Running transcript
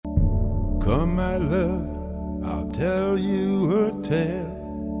Come, my love, I'll tell you a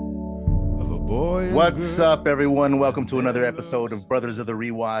tale of a boy and What's girl up, everyone? Welcome to and another their episode of love. Brothers of the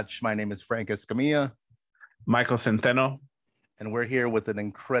Rewatch. My name is Frank Escamilla, Michael Centeno. and we're here with an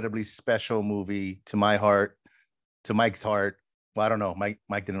incredibly special movie to my heart, to Mike's heart. Well, I don't know. Mike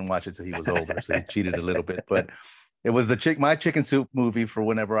didn't watch it till he was older, so he cheated a little bit. But it was my chicken soup movie for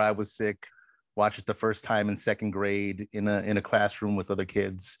whenever I was sick. Watched it the first time in second grade in a classroom with other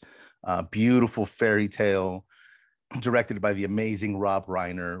kids. Beautiful fairy tale, directed by the amazing Rob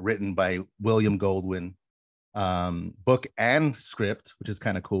Reiner, written by William Goldwyn, book and script, which is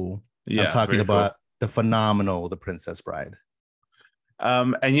kind of cool. Yeah, I'm talking very about cool. the phenomenal The Princess Bride.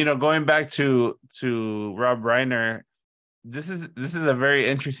 And going back to Rob Reiner, this is a very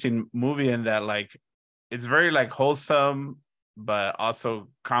interesting movie in that it's very wholesome, but also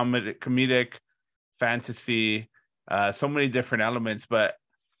comedic, fantasy, so many different elements. But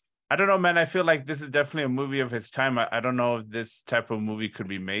I don't know, man. I feel like this is definitely a movie of his time. I don't know if this type of movie could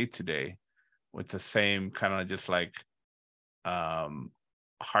be made today with the same kind of just heart. I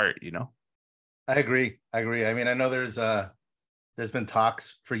agree. I mean, I know there's been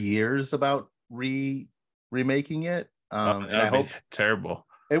talks for years about remaking it. And I hope terrible.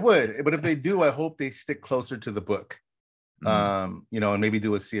 it would, but if they do, I hope they stick closer to the book. And maybe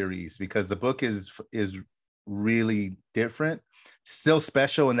do a series, because the book is really different, still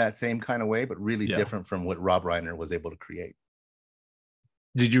special in that same kind of way, but really different from what Rob Reiner was able to create.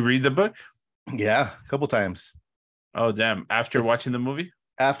 Did you read the book? Yeah, a couple times. Oh, damn. After watching the movie?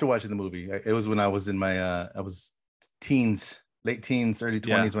 After watching the movie. It was when I was in my I was late teens, early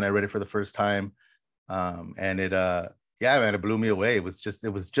 20s when I read it for the first time. And it man, it blew me away. It was just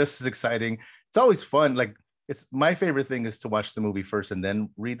as exciting. It's always fun. Like, it's my favorite thing is to watch the movie first and then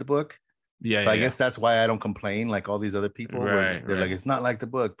read the book. So I guess that's why I don't complain like all these other people. They're like, it's not like the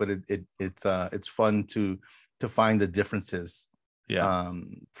book, but it's fun to find the differences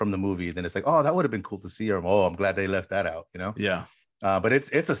from the movie. Then it's like, oh, that would have been cool to see, or oh, I'm glad they left that out, but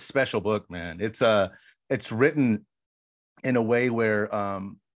it's a special book, man. It's written in a way where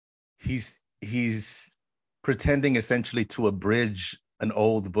he's pretending essentially to abridge an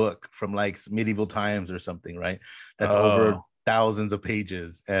old book from like medieval times or something, right? That's over thousands of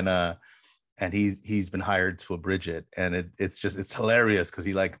pages, and he's been hired to abridge it, and it's hilarious because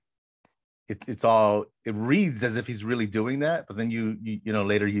he it reads as if he's really doing that, but then you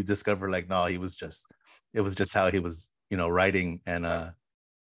later you discover like, no, it was just how he was writing, and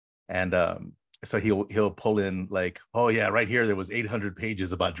so he'll pull in like, oh yeah, right here there was 800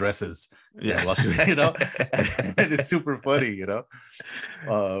 pages about dresses, and it's super funny,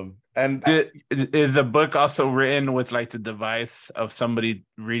 and is the book also written with like the device of somebody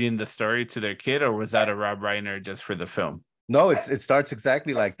reading the story to their kid, or was that a Rob Reiner just for the film? No, it starts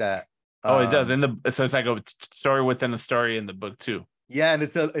exactly like that. It does so it's like a story within a story in the book too. Yeah, and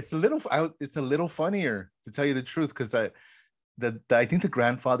it's a little funnier, to tell you the truth, because I think the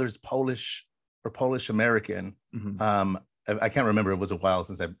grandfather's Polish or Polish American. Mm-hmm. I can't remember. It was a while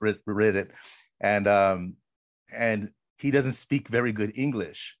since I read it, and he doesn't speak very good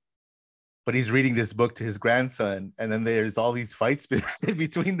English, but he's reading this book to his grandson, and then there's all these fights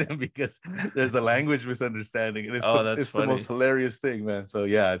between them because there's a language misunderstanding, and it's the most hilarious thing, man. So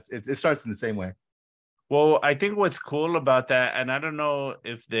yeah, it starts in the same way. Well, I think what's cool about that, and I don't know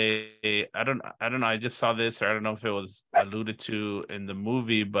if I don't know, I just saw this, or I don't know if it was alluded to in the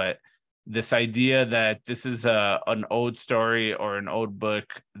movie, but this idea that this is an old story or an old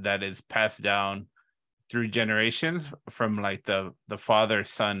book that is passed down through generations from like the father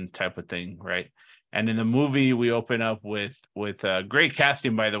son type of thing, right? And in the movie, we open up with great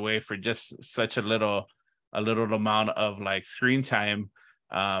casting, by the way, for just such a little amount of like screen time.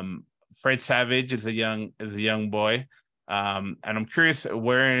 Fred Savage is a young boy. And I'm curious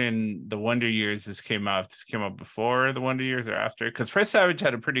where in the Wonder Years this came out. If this came out before the Wonder Years or after? Because Fred Savage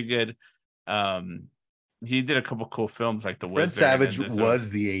had a pretty good. He did a couple cool films like The Wizard. Fred Savage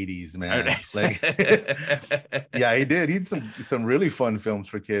was the 80s, man. Like, yeah, he did. He did some really fun films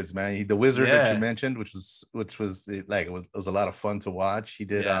for kids, man. The Wizard that you mentioned, which was like it was a lot of fun to watch. He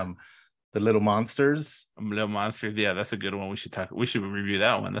did The Little Monsters. Little Monsters, yeah, that's a good one. We should review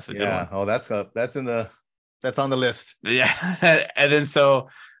that one. That's a good one. Oh, that's on the list. Yeah. And then so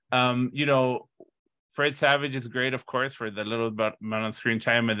Fred Savage is great, of course, for the little amount of screen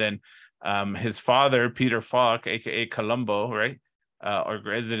time, and then his father, Peter Falk, aka Columbo, right?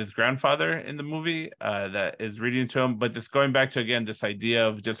 Or is it his grandfather in the movie that is reading to him? But just going back to again this idea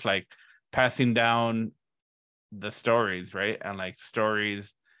of just like passing down the stories, right? And like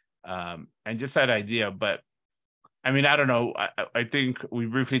stories, and just that idea. But I mean, I don't know. I think we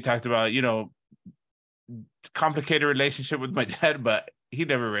briefly talked about, complicated relationship with my dad, but he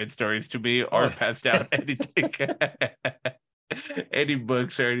never read stories to me or Oh, passed down anything, any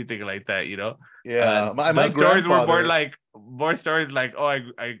books or anything like that. yeah. My Those stories were grandfather. more stories like, oh,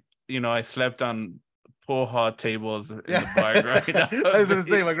 I slept on pool hall tables in Yeah, the bar growing up. I was gonna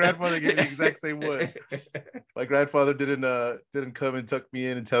say my grandfather gave me the exact same words. My grandfather didn't come and tuck me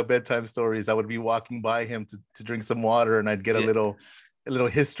in and tell bedtime stories. I would be walking by him to drink some water, and I'd get Yeah. a little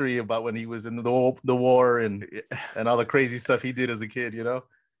history about when he was in the war and all the crazy stuff he did as a kid.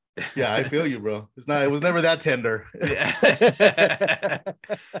 Yeah, I feel you, bro. It was never that tender. Yeah.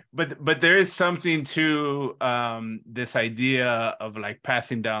 But there is something to this idea of like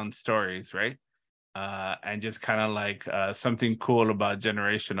passing down stories, right? And just kind of like something cool about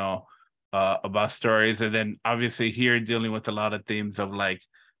generational about stories. And then obviously here dealing with a lot of themes of like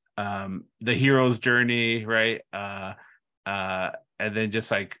the hero's journey, right? And then just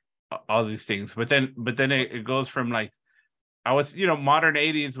like all these things. But then it goes from like I was, modern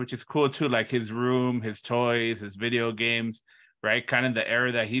 80s, which is cool too, like his room, his toys, his video games, right? Kind of the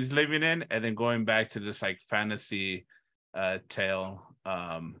era that he's living in, and then going back to this like fantasy tale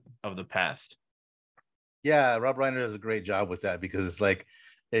of the past. Yeah, Rob Reiner does a great job with that because it's like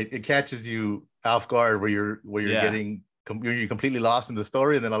it catches you off guard where you're Yeah. you're completely lost in the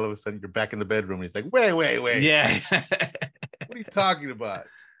story, and then all of a sudden you're back in the bedroom and he's like, wait, Yeah. what are you talking about?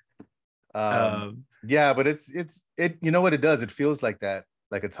 Um, Yeah, but it you know what it does? It feels like that,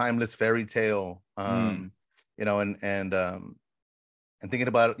 like a timeless fairy tale. And thinking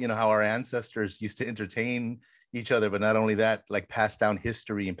about how our ancestors used to entertain each other, but not only that, like pass down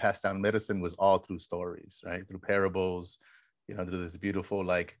history and pass down medicine was all through stories, right? Through parables, through this beautiful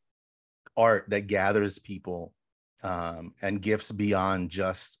like art that gathers people and gifts beyond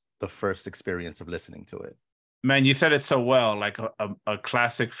just the first experience of listening to it. Man, you said it so well, like a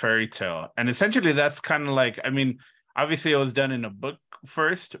classic fairy tale. And essentially that's kind of like, I mean, obviously it was done in a book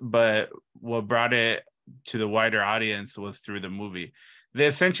first, but what brought it to the wider audience was through the movie. They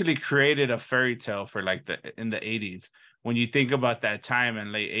essentially created a fairy tale for like in the 80s. When you think about that time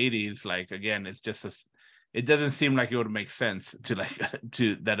in late 80s, like again, it's just it doesn't seem like it would make sense to like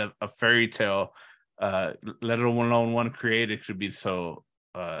to that a fairy tale, let alone one created, should be so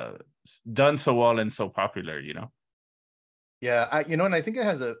done so well and so popular. Yeah, and I think it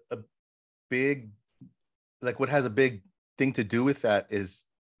has a big, like what has a big thing to do with that is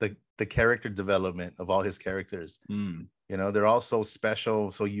the character development of all his characters. They're all so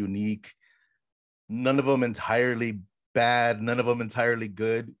special, so unique. None of them entirely bad, none of them entirely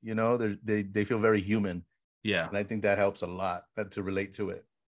good. They feel very human. Yeah, and I think that helps a lot to relate to it.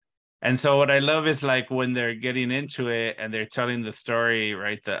 And so what I love is like when they're getting into it and they're telling the story,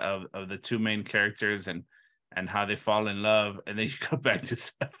 right, of the two main characters and how they fall in love, and then you go back to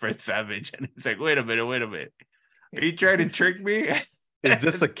Fred Savage and it's like, wait a minute, are you trying to trick me? Is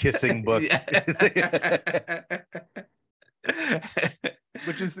this a kissing book?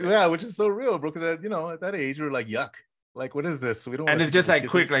 which is so real, bro. Because at that age we're like, yuck, like what is this? We don't. And it's just like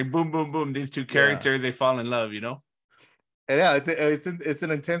kissing. Quick, like boom, boom, boom. These two characters, they fall in love, And yeah, it's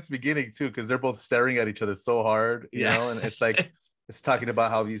an intense beginning too, because they're both staring at each other so hard, and it's like it's talking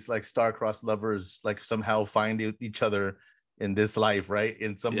about how these like star-crossed lovers like somehow find each other in this life, right?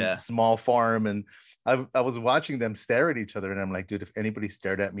 In some small farm. And I was watching them stare at each other, and I'm like, dude, if anybody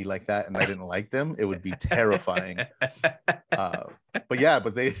stared at me like that and I didn't like them, it would be terrifying.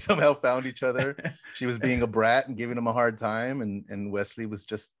 But they somehow found each other. She was being a brat and giving him a hard time, and Wesley was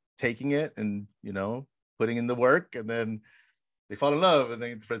just taking it and putting in the work, and then they fall in love. And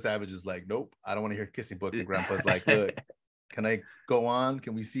then Fred Savage is like, nope, I don't want to hear kissing book. And Grandpa's like, look, can I go on?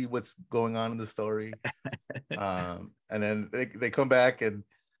 Can we see what's going on in the story? And then they come back, and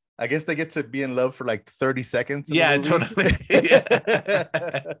I guess they get to be in love for like 30 seconds. Yeah, totally. Yeah.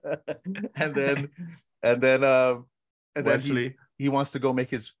 and then Wesley, he wants to go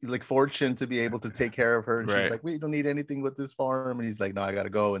make his like fortune to be able to take care of her. And she's like, we don't need anything with this farm. And he's like, no, I gotta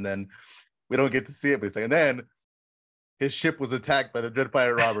go. And then we don't get to see it, but it's like, and then his ship was attacked by the Dread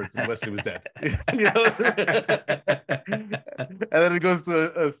Pirate Roberts, and Wesley was dead. And then it goes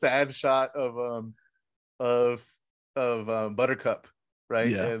to a sad shot of Buttercup, right?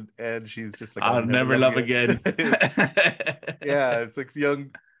 Yeah. And she's just like, I'll never love again. Yeah, it's like young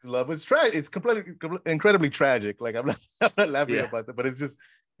love. It's tragic. It's incredibly tragic. Like I'm not laughing about that, but it's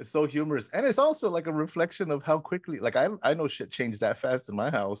so humorous, and it's also like a reflection of how quickly, like I know shit changed that fast in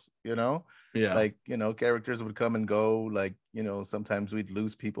my house, like characters would come and go, like sometimes we'd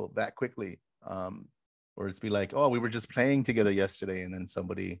lose people that quickly, or it's be like, oh, we were just playing together yesterday, and then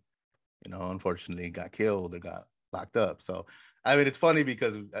somebody unfortunately got killed or got locked up. So I mean, it's funny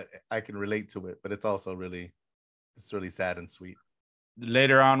because I can relate to it, but it's also it's really sad and sweet.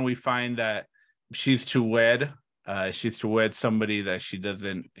 Later on, we find that she's to wed. She's to wed somebody that she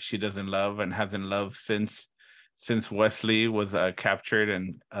doesn't love and hasn't loved since Wesley was captured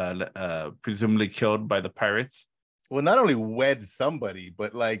and presumably killed by the pirates. Well, not only wed somebody,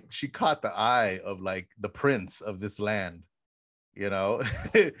 but like she caught the eye of like the prince of this land, you know.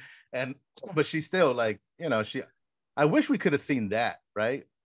 And but she still like, you know, I wish we could have seen that, right?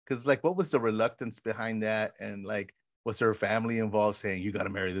 Because like, what was the reluctance behind that? And like, was her family involved saying, you got to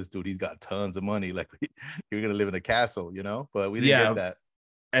marry this dude, he's got tons of money, like you're gonna live in a castle, you know? But we didn't get that.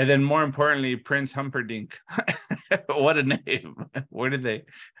 And then more importantly, Prince Humperdinck. What a name. Where did they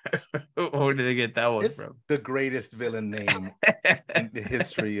get that one from? The greatest villain name in the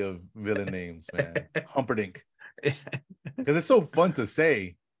history of villain names, man. Humperdinck. Because it's so fun to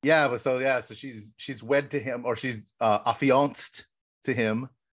say. Yeah, but so she's wed to him, or she's affianced to him.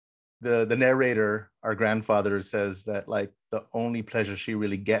 The narrator, our grandfather, says that like the only pleasure she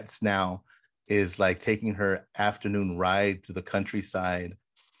really gets now is like taking her afternoon ride to the countryside.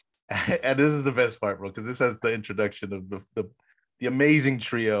 And this is the best part, bro, because this has the introduction of the amazing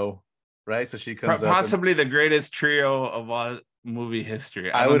trio, right? So she comes possibly the greatest trio of all movie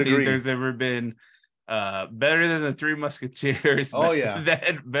history. I don't think agree. There's ever been better than the Three Musketeers. Oh yeah,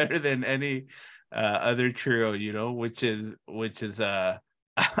 better than any other trio, you know, which is a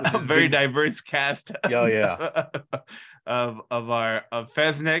very diverse cast. Oh yeah. of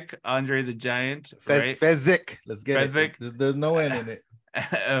Fezzik, Andre the Giant, right? Fezzik, let's get Fezzik. It. There's no end in it.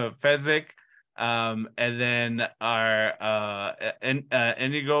 Fezzik, and then our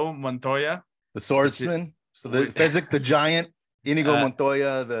Inigo Montoya, the swordsman. So the Fezzik the Giant, Inigo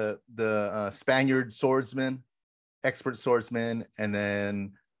Montoya, the Spaniard swordsman, expert swordsman, and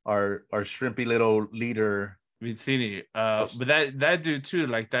then our shrimpy little leader Vizzini. But that dude too,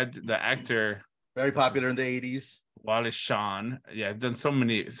 like that, the actor, very popular in the 80s. Wallace Shawn. Yeah, done so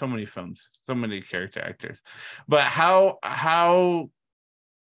many films, so many character actors. But how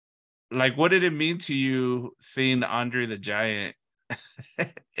like, what did it mean to you seeing Andre the Giant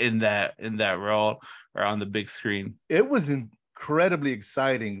in that role or on the big screen? It was incredibly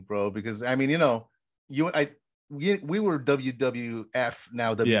exciting, bro, because I mean, you know, we were WWF,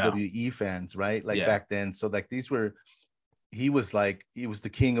 now WWE fans, right? Like back then. So like he was the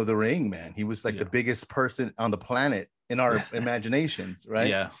king of the ring, man. He was like the biggest person on the planet in our imaginations, right?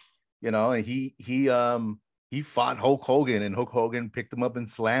 Yeah. You know, and he fought Hulk Hogan, and Hulk Hogan picked him up and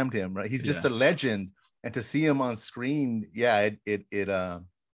slammed him, right? He's just a legend. And to see him on screen, I mean,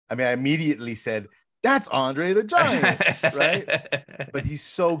 I immediately said, that's Andre the Giant, right? But he's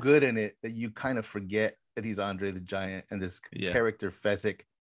so good in it that you kind of forget that he's Andre the Giant, and this character Fezzik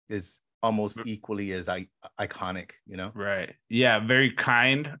is almost equally as iconic, you know? Right. Yeah, very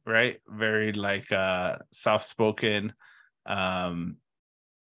kind, right? Very like soft-spoken.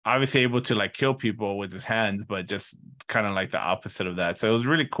 Obviously able to like kill people with his hands, but just kind of like the opposite of that. So it was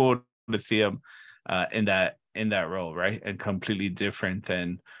really cool to see him in that role, right? And completely different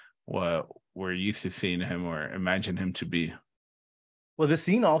than what we're used to seeing him or imagine him to be. Well, the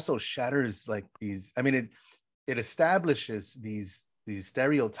scene also shatters like these. I mean, it establishes these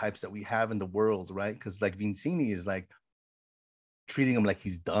stereotypes that we have in the world, right? Because like Vizzini is like treating him like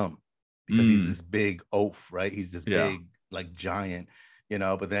he's dumb because he's this big oaf, right? He's this big like giant, you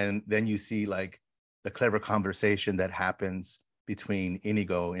know. But then you see like the clever conversation that happens between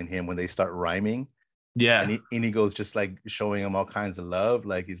Inigo and him when they start rhyming. Yeah, and Inigo's just like showing him all kinds of love.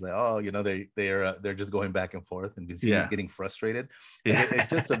 Like he's like, oh, you know, they're just going back and forth, and Vizzini's getting frustrated. Yeah. It's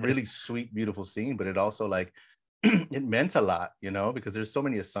just a really sweet, beautiful scene, but it also like it meant a lot, you know, because there's so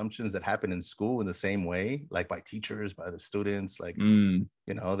many assumptions that happen in school in the same way, like by teachers, by the students, like you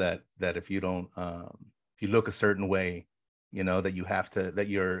know, that if you don't if you look a certain way, you know, that you have to,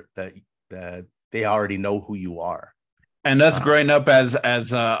 that they already know who you are. And us growing up as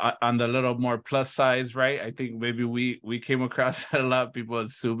on the little more plus size, right? I think maybe we came across that a lot. People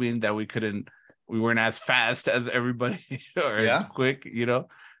assuming that we weren't as fast as everybody or as quick, you know.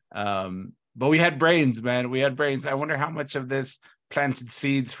 But we had brains, man. We had brains. I wonder how much of this planted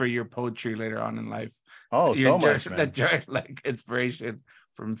seeds for your poetry later on in life. Oh, so much, man. Like inspiration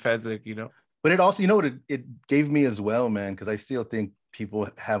from Fezzik, you know. But it also, you know what it gave me as well, man, because I still think people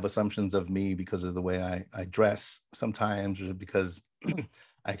have assumptions of me because of the way I dress sometimes, or because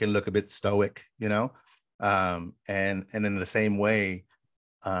I can look a bit stoic, you know. And in the same way,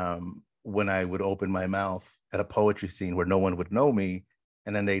 when I would open my mouth at a poetry scene where no one would know me,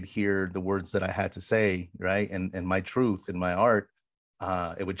 and then they'd hear the words that I had to say, right? And my truth and my art,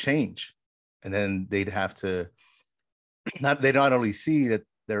 it would change. And then they'd have to they not only see that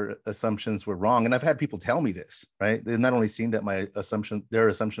their assumptions were wrong, and I've had people tell me this, right? They've not only seen that their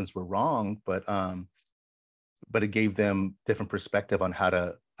assumptions were wrong, but it gave them different perspective on how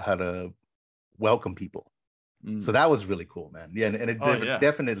to welcome people. So that was really cool, man. Yeah, and it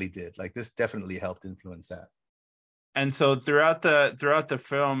definitely did. Like this definitely helped influence that. And so throughout the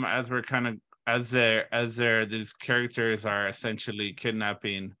film, as we're kind of these characters are essentially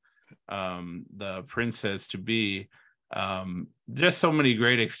kidnapping the princess to be, just so many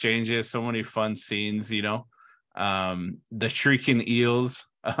great exchanges, so many fun scenes, you know. The shrieking eels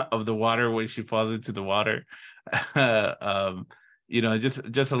of the water when she falls into the water. You know,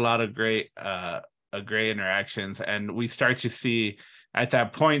 just a lot of great interactions. And we start to see at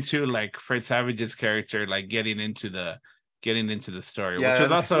that point too, like Fred Savage's character, like getting into the story, which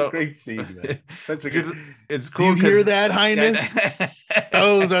is also a great scene, man. Such a good... It's cool. Do you hear that, Highness?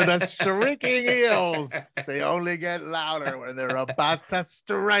 Those are the shrieking eels. They only get louder when they're about to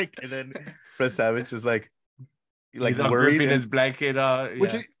strike. And then Fred Savage is like he's worried, gripping his blanket,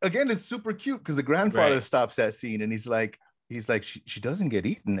 which again is super cute because the grandfather stops that scene and he's like, she doesn't get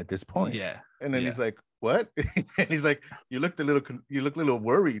eaten at this point. Yeah. And then he's like, what? And he's like, you look a little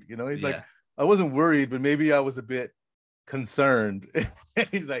worried, you know. He's like, I wasn't worried, but maybe I was a bit concerned.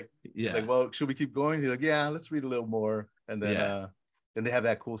 He's like, well, should we keep going? He's like, yeah, let's read a little more. And then then they have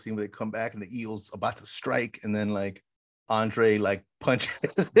that cool scene where they come back and the eel's about to strike, and then like Andre like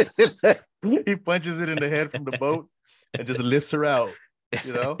punches he punches it in the head from the boat and just lifts her out,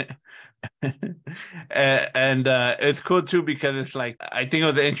 you know. And it's cool too because it's like, I think it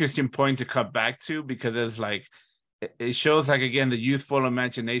was an interesting point to come back to, because it's like it shows like again the youthful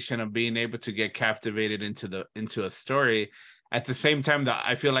imagination of being able to get captivated into a story. At the same time, that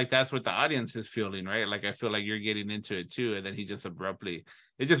I feel like that's what the audience is feeling, right? Like I feel like you're getting into it too, and then he just abruptly.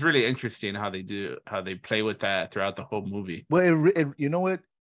 It's just really interesting how they play with that throughout the whole movie. Well, you know what?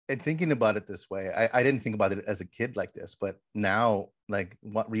 And thinking about it this way, I didn't think about it as a kid like this, but now, like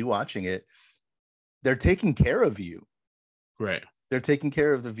rewatching it, they're taking care of you, right? They're taking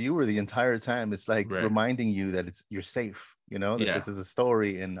care of the viewer the entire time. It's like reminding you that you're safe, you know, that this is a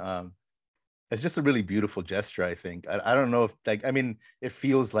story, and it's just a really beautiful gesture. I think I don't know if it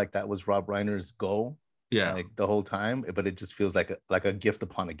feels like that was Rob Reiner's goal, like the whole time, but it just feels like a gift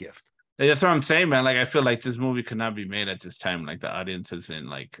upon a gift. That's what I'm saying, man. Like I feel like this movie could not be made at this time. Like the audience is in,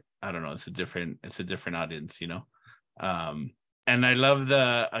 like, I don't know, it's a different audience, you know. And I love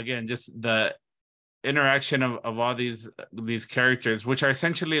just the interaction of all these characters, which are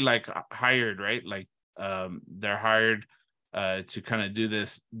essentially like hired, right? Like they're hired to kind of do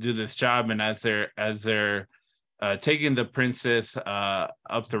this job, and as they're taking the princess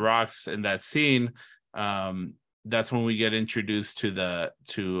up the rocks in that scene, that's when we get introduced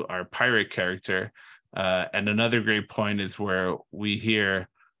to our pirate character, and another great point is where we hear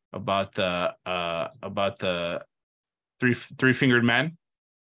about the three-fingered man.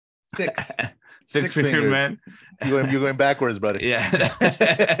 Six-fingered man. You're going backwards, buddy.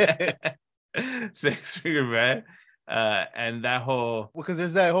 Yeah. Six-fingered man. And that whole, because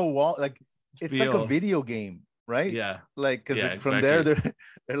there's that whole wall, like it's like a video game, right? Yeah. Like because from there they're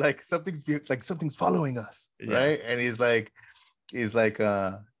like something's following us, right? And he's like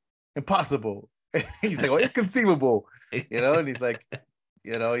impossible. He's like, oh, inconceivable, you know. And he's like,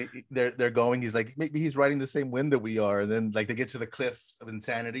 you know, they're going. He's like, maybe he's riding the same wind that we are. And then like they get to the cliffs of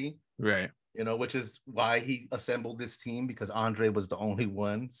insanity, right? You know, which is why he assembled this team, because Andre was the only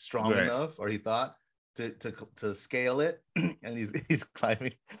one strong enough, or he thought, to scale it. And he's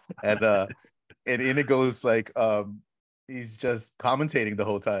climbing, and Inigo's like he's just commentating the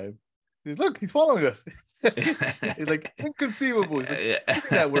whole time. He's following us. He's like, inconceivable. He's like, give me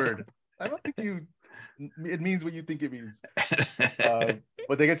that word. I don't think it means what you think it means.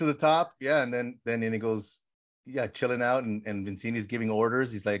 But they get to the top, and then Inigo's chilling out, and Vincini's giving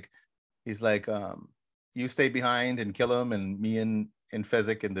orders. He's like, you stay behind and kill him, and me and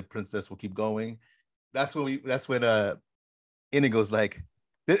Fezzik and the princess will keep going. That's when Inigo's like,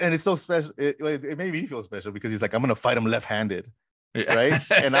 and it's so special. It made me feel special because he's like, I'm gonna fight him left-handed, right?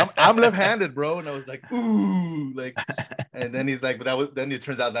 And I'm left-handed, bro. And I was like, ooh, like. And then he's like, but then it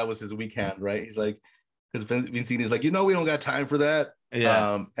turns out that was his weak hand, right? He's like, because Vincini's like, we don't got time for that.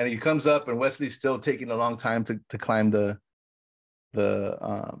 And he comes up, and Wesley's still taking a long time to climb the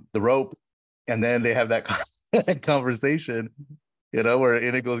rope, and then they have that conversation, you know, where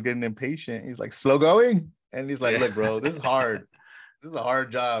Inigo's getting impatient. He's like, slow going, and he's like, look, bro, this is hard. This is a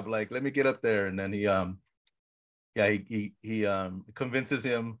hard job. Like, let me get up there. And then he convinces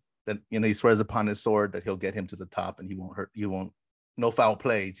him that, you know, he swears upon his sword that he'll get him to the top, and he won't no foul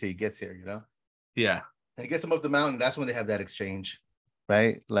play till he gets here, you know. And he gets him up the mountain. That's when they have that exchange,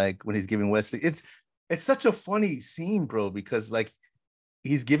 right? Like when he's giving Wesley, it's such a funny scene, bro, because like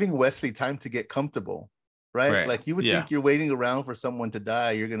he's giving Wesley time to get comfortable, right? Like you would think you're waiting around for someone to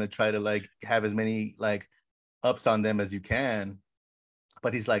die. You're gonna try to like have as many like ups on them as you can,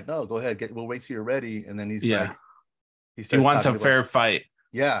 but he's like, no, go ahead, we'll wait till you're ready. And then he's like, he wants a fair fight.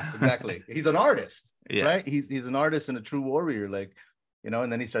 Yeah, exactly. He's an artist, right? He's an artist and a true warrior, like, you know.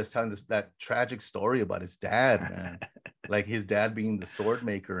 And then he starts telling that tragic story about his dad, man. Like his dad being the sword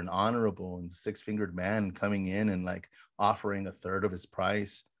maker and honorable, and the six-fingered man coming in and like offering a third of his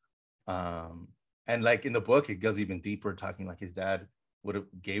price. And like in the book, it goes even deeper, talking like his dad would have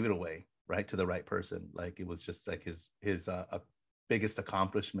gave it away, right, to the right person. Like it was just like his biggest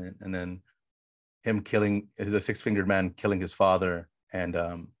accomplishment. And then him killing the six-fingered man, killing his father, and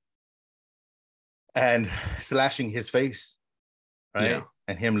slashing his face, right?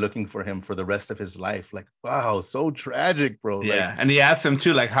 And him looking for him for the rest of his life. Like, wow, so tragic, bro. Yeah. Like, and he asked him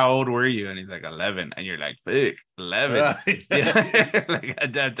too, like, how old were you? And he's like 11. And you're like, fuck, 11. Yeah.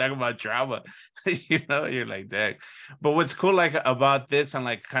 Like, talking about trauma. You know, you're like, dang. But what's cool, like, about this and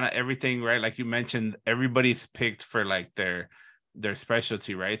like kind of everything, right? Like you mentioned, everybody's picked for like their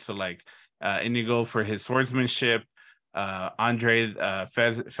specialty, right? So like Inigo for his swordsmanship, Andre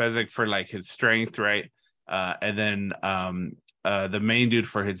Fezzik for like his strength, right? And then the main dude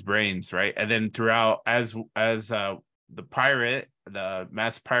for his brains, right? And then throughout, as the pirate, the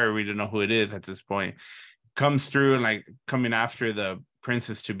masked pirate, we don't know who it is at this point, comes through and like coming after the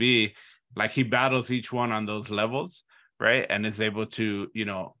princess to be, like he battles each one on those levels, right? And is able to, you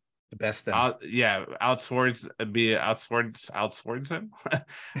know, the best them. Outswords him,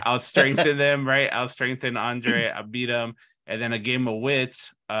 outstrengthen them, right? Outstrengthen Andre, I beat him, and then a game of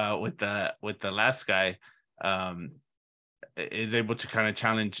wits with the last guy is able to kind of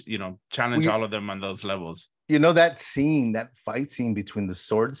challenge all of them on those levels. You know, that scene, that fight scene between the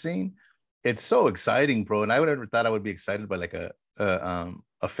sword scene, it's so exciting, bro. And I would have never thought I would be excited by like a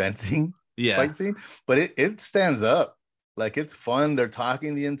fencing fight scene, but it stands up. Like it's fun. They're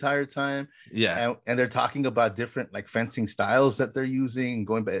talking the entire time. Yeah. And they're talking about different like fencing styles that they're using.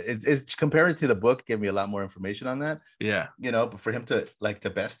 Going back, it's compared to the book, gave me a lot more information on that. Yeah. You know, but for him to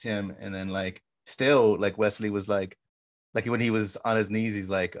best him, and then like still like Wesley was like when he was on his knees, he's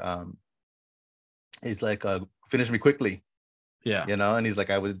like finish me quickly. Yeah. You know, and he's like,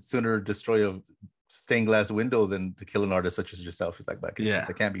 I would sooner destroy a stained glass window than to kill an artist such as yourself. He's like, but since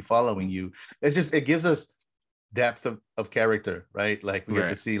I can't be following you, it gives us depth of character, right? Like we get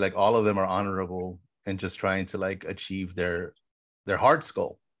to see like all of them are honorable and just trying to like achieve their heart's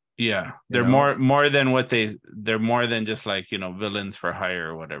goal. Yeah, they're more than what they're more than just like, you know, villains for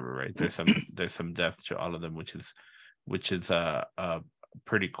hire or whatever, right? There's some depth to all of them, which is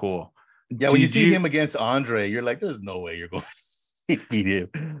pretty cool. Yeah, when you see him against Andre, you're like, there's no way you're going to beat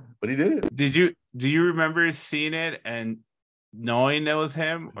him, but he did it. Do you remember seeing it and knowing it was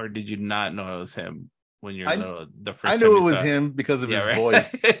him, or did you not know it was him? When you're little, the first I knew it was him because of his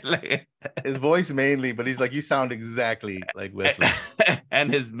voice. Like, his voice mainly, but he's like, you sound exactly like Wesley.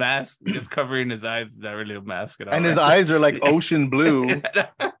 And his mask, just covering his eyes, is not really a mask at all. And his eyes are like ocean blue.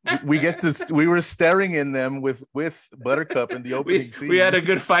 We were staring in them with Buttercup in the opening scene. We had a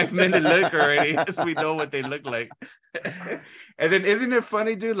good 5-minute look already, so we know what they look like. And then isn't it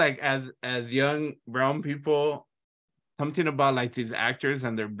funny, dude? Like as young brown people, something about like these actors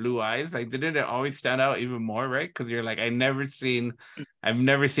and their blue eyes, like didn't it always stand out even more, right? Because you're like, I've never seen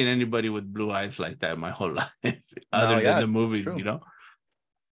anybody with blue eyes like that in my whole life, other than the movies, you know.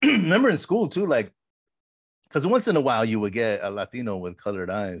 Remember in school too, like, because once in a while you would get a Latino with colored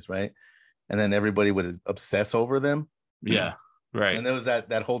eyes, right? And then everybody would obsess over them. Yeah, right. And there was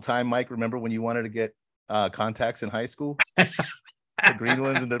that whole time, Mike. Remember when you wanted to get contacts in high school? The green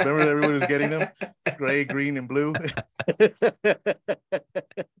ones, and remember everyone was getting them, gray, green, and blue.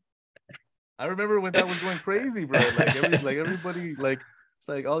 I remember when that was going crazy, bro. Like everybody, like it's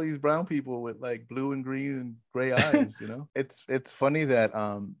like all these brown people with like blue and green and gray eyes. You know, it's funny that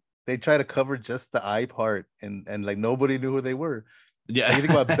they try to cover just the eye part, and like nobody knew who they were. Yeah, like, you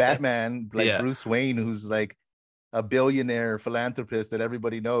think about Batman, like Bruce Wayne, who's like a billionaire philanthropist that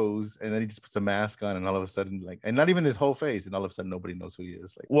everybody knows, and then he just puts a mask on, and all of a sudden, like, and not even his whole face, and all of a sudden nobody knows who he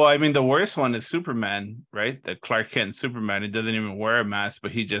is. Like, well, I mean, the worst one is Superman, right? The Clark Kent Superman. He doesn't even wear a mask,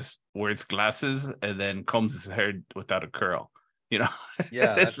 but he just wears glasses and then combs his hair without a curl. You know?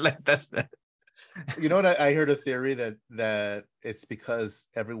 Yeah, that's like that's. You know what? I heard a theory that it's because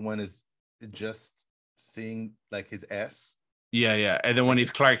everyone is just seeing like his S. Yeah, and then when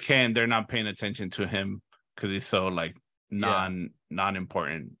he's Clark Kent, they're not paying attention to him, because he's so like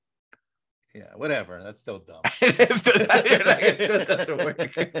non-important. Yeah, whatever. That's still dumb. You're like, it still doesn't work.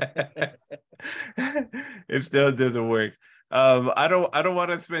 It still doesn't work. I don't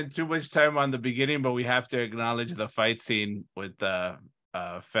want to spend too much time on the beginning, but we have to acknowledge the fight scene with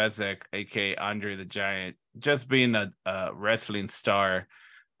Fezek, aka Andre the Giant, just being a wrestling star.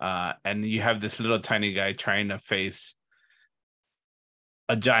 And you have this little tiny guy trying to face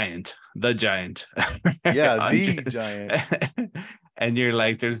a giant, the giant. Yeah, the giant. And you're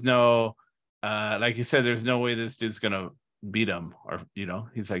like, there's no like you said, there's no way this dude's gonna beat him, or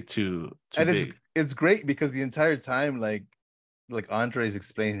he's like too And big. it's great because the entire time, like Andre is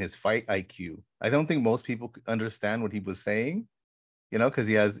explaining his fight IQ. I don't think most people could understand what he was saying, because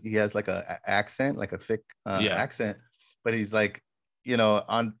he has like a accent, like a thick accent, but he's like,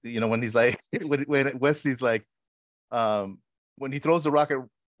 when he's like when Wesley's like, when he throws the rock at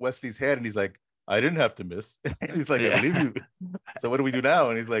Wesley's head and he's like, I didn't have to miss. And he's like, I believe you. So what do we do now?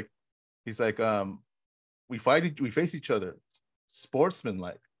 And he's like, we face each other,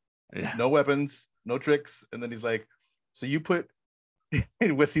 sportsman-like, no weapons, no tricks. And then he's like, so you put,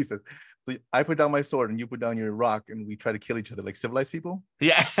 Wesley says, so I put down my sword and you put down your rock and we try to kill each other like civilized people.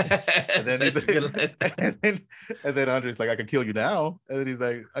 Yeah. And then and then Andre's like, I can kill you now. And then he's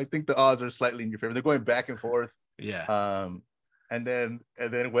like, I think the odds are slightly in your favor. They're going back and forth. Yeah. And then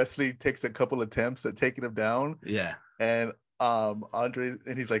Wesley takes a couple attempts at taking him down. Yeah. And Andre,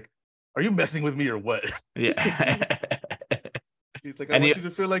 and he's like, are you messing with me or what? Yeah. He's like, I want you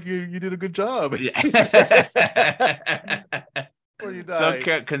to feel like you did a good job. Yeah. Or you die.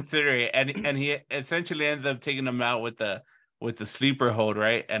 So considering, and he essentially ends up taking him out with the sleeper hold,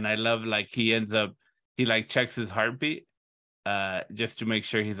 right? And I love, like, he like checks his heartbeat just to make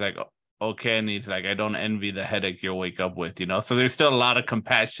sure he's like okay, and he's like, I don't envy the headache you'll wake up with, so there's still a lot of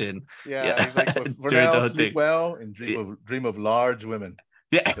compassion. Yeah, he's like, for now, sleep well and dream of large women.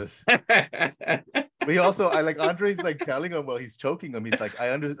 Yes. But he also, I like, Andre's like telling him while he's choking him, he's like,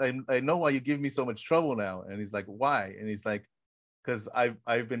 I know why you give me so much trouble now. And he's like, why? And he's like, because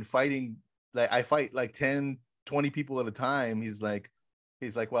I've been fighting, like I fight like 10, 20 people at a time. He's like,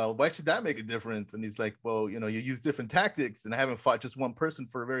 well, why should that make a difference? And he's like, well, you use different tactics, and I haven't fought just one person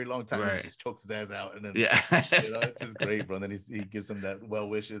for a very long time. Right. He just chokes his ass out, and then it's just great, bro. And then he gives him that well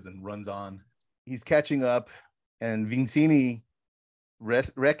wishes and runs on. He's catching up, and Vincini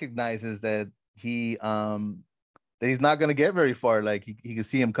recognizes that he's not going to get very far. Like he can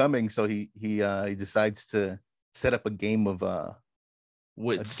see him coming, so he decides to set up a game of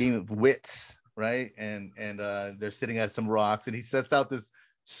wits. Right. And they're sitting at some rocks, and he sets out this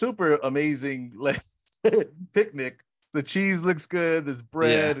super amazing picnic. The cheese looks good. There's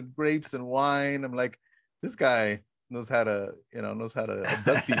bread and grapes and wine. I'm like, this guy knows how to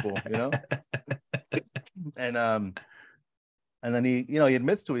abduct people, And then he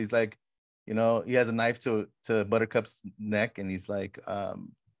admits to it. He's like, he has a knife to Buttercup's neck, and he's like,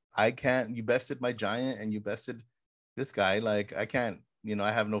 I can't, you bested my giant and you bested this guy. Like, I can't,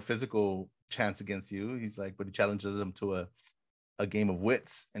 I have no physical chance against you. He's like, but he challenges him to a game of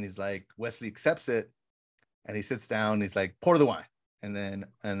wits, and he's like, Wesley accepts it, and he sits down, and he's like, pour the wine. And then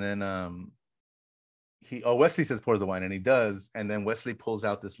Wesley says pour the wine, and he does, and then Wesley pulls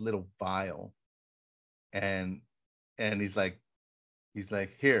out this little vial, and he's like,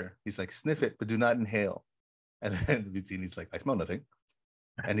 here, he's like, sniff it, but do not inhale. And then Vizzini's like, I smell nothing.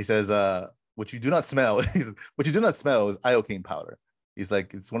 And he says, what you do not smell is iocane powder. He's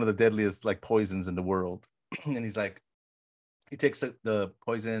like, it's one of the deadliest like poisons in the world. And he's like, he takes the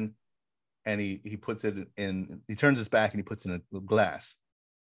poison and he puts it in, he turns his back and he puts it in a glass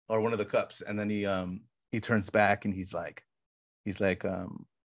or one of the cups. And then he turns back and he's like,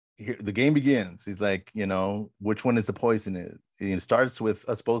 here, the game begins. He's like, which one is the poison? It starts with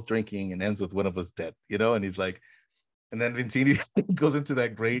us both drinking and ends with one of us dead, and he's like, and then Vincini goes into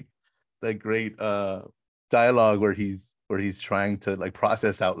that great dialogue where he's trying to like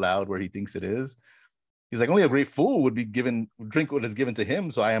process out loud where he thinks it is. He's like, only a great fool would drink what is given to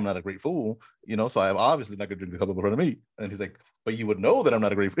him. So I am not a great fool, so I'm obviously not gonna drink the cup in front of me. And he's like, but you would know that I'm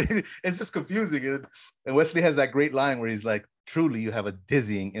not a great fool. It's just confusing. And Wesley has that great line where he's like, truly, you have a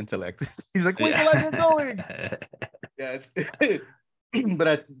dizzying intellect. He's like, wait till I get going. Yeah,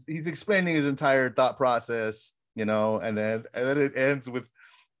 but he's explaining his entire thought process, and then it ends with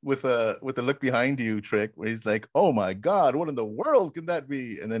a look behind you trick where he's like, oh my God, what in the world can that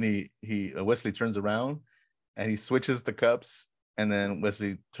be? And then Wesley turns around and he switches the cups, and then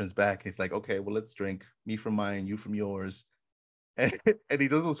Wesley turns back. He's like, okay, well, let's drink, me from mine, you from yours. And he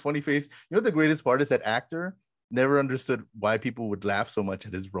does those funny face. The greatest part is that actor never understood why people would laugh so much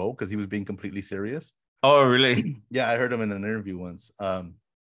at his role, because he was being completely serious. Oh, really? Yeah, I heard him in an interview once.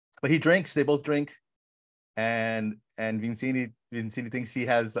 But he drinks. They both drink, and Vincini thinks he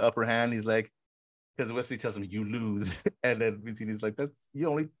has the upper hand. He's like, because Wesley tells him you lose, and then Vincini's like, that's you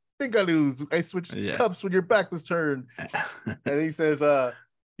only think I lose. I switched cups when your back was turned, and he says,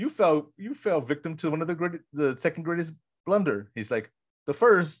 you fell victim to one of the second greatest blunder. He's like, the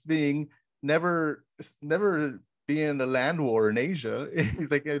first being never being in a land war in Asia. He's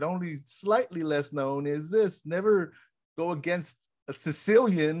like, it only slightly less known is this: never go against a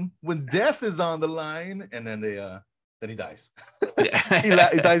Sicilian when death is on the line. And then he dies. Yeah.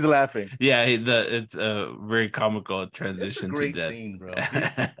 he dies laughing. Yeah, it's a very comical transition. It's a great to death. scene, bro.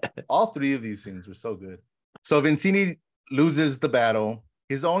 All three of these scenes were so good. So Vincini loses the battle.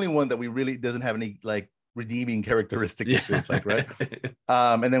 He's the only one that we really doesn't have any like redeeming characteristic with this, like, right?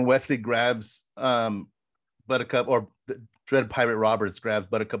 And then Wesley grabs Buttercup, or the Dread Pirate Roberts grabs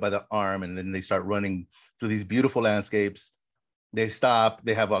Buttercup by the arm, and then they start running through these beautiful landscapes. They stop,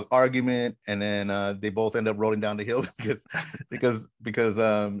 they have an argument, and then they both end up rolling down the hill because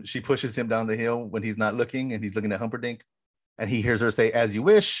she pushes him down the hill when he's not looking, and he's looking at Humperdinck, and he hears her say, "As you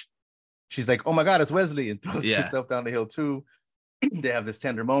wish." She's like, "Oh my God, it's Wesley," and throws herself down the hill too. They have this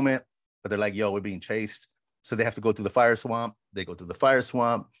tender moment, but they're like, "Yo, we're being chased." So they have to go through the fire swamp. They go through the fire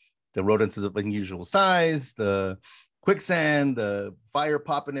swamp. The rodents of unusual size, the quicksand, the fire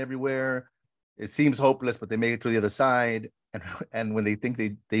popping everywhere. It seems hopeless, but they make it to the other side. And when they think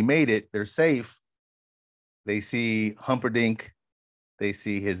they made it, they're safe. They see Humperdinck, they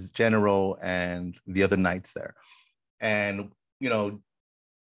see his general and the other knights there. And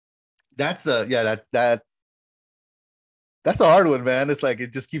that's that's a hard one, man. It's like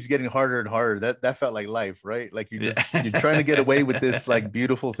it just keeps getting harder and harder. That felt like life, right? Like you're trying to get away with this like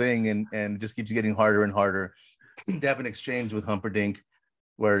beautiful thing, and it just keeps getting harder and harder. They have an exchange with Humperdinck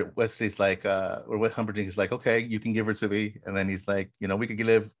where Wesley's like, or what Humperdinck is like, okay, you can give her to me. And then he's like, we could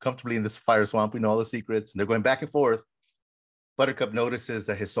live comfortably in this fire swamp. We know all the secrets. And they're going back and forth. Buttercup notices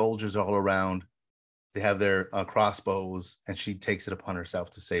that his soldiers are all around. They have their crossbows, and she takes it upon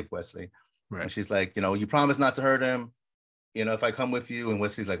herself to save Wesley. Right. And she's like, you promise not to hurt him. If I come with you. And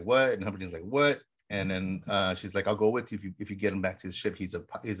Wesley's like, what? And Humperdinck's like, what? And then she's like, I'll go with you if you get him back to his ship. He's a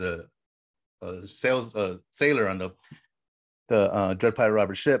sailor on the Dread Pirate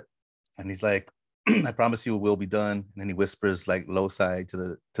Roberts ship. And he's like, I promise you it will be done. And then he whispers like low side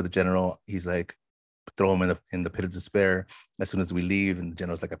to the general. He's like, throw him in the pit of despair as soon as we leave. And the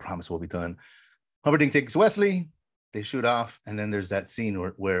general's like, I promise we'll be done. Humperdinck takes Wesley. They shoot off. And then there's that scene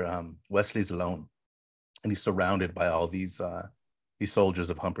where Wesley's alone. And he's surrounded by all these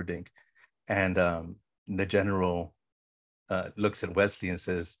soldiers of Humperdinck. And the general looks at Wesley and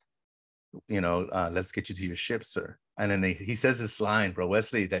says, let's get you to your ship, sir. And then he says this line, bro,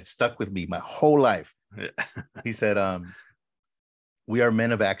 Wesley, that stuck with me my whole life. He said, we are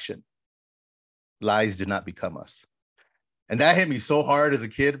men of action. Lies do not become us. And that hit me so hard as a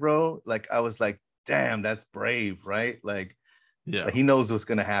kid, bro. Like, I was like, damn, that's brave, right? Like, yeah, he knows what's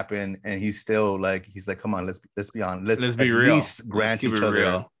gonna happen, and he's still like, come on, let's be honest, let's be real. Least grant each other,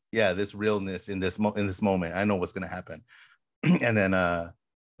 real. Yeah, this realness in this moment. I know what's gonna happen. And then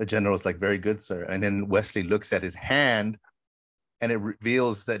the general's like, very good, sir. And then Wesley looks at his hand, and it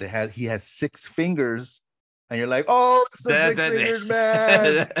reveals that he has 6 fingers, and you're like, oh, it's a 6-fingered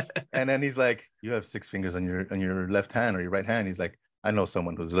man. And then he's like, you have 6 fingers on your left hand or your right hand. He's like, I know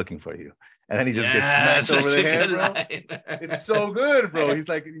someone who's looking for you. And then he just gets smacked over the head, bro. It's so good, bro. He's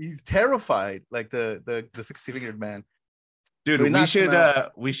like, he's terrified, like the 6-fingered man. Dude, so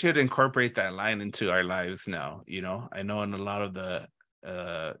we should incorporate that line into our lives now. I know in a lot of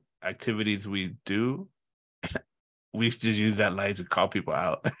the activities we do, we should just use that line to call people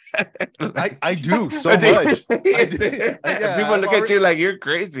out. I do so much. I do. People look at you like you're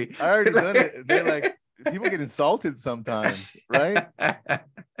crazy. I already done it. They're like, people get insulted sometimes, right?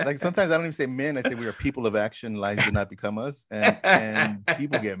 Like sometimes I don't even say men. I say we are people of action. Lies do not become us. And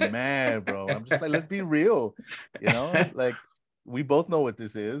people get mad, bro. I'm just like, let's be real. Like we both know what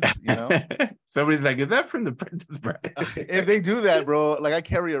this is, Somebody's like, is that from the Princess Bride? If they do that, bro, like I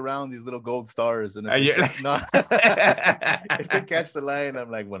carry around these little gold stars, and if they catch the line, I'm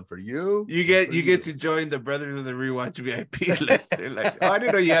like, one for you. You get to join the Brothers of the Rewatch VIP list. They're like, oh, I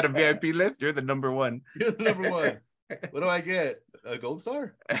didn't know you had a VIP list. You're the number one. You're the number one. What do I get? A gold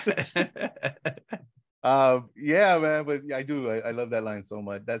star? Yeah, man. But I do. I love that line so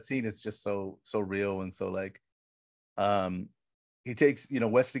much. That scene is just so real, and so like, he takes,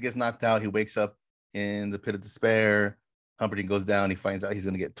 Wesley gets knocked out. He wakes up in the pit of despair. Humperdinck goes down. He finds out he's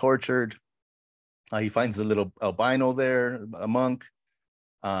going to get tortured. He finds a little albino there, a monk.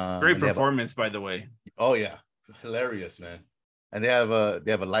 Great performance, by the way. Oh, yeah. Hilarious, man. and they have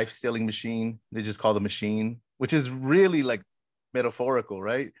a life stealing machine. They just call the machine, which is really like metaphorical,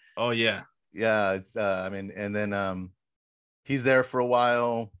 right? Oh yeah. Yeah, it's I mean, and then he's there for a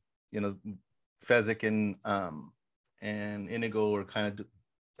while. You know, Fezzik and Inigo are kind of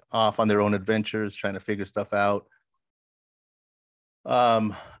off on their own adventures, trying to figure stuff out.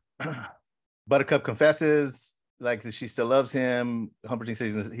 Um, Buttercup confesses like that she still loves him. Humperdinck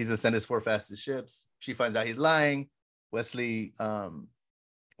says he's gonna send his 4 fastest ships. She finds out he's lying. Wesley,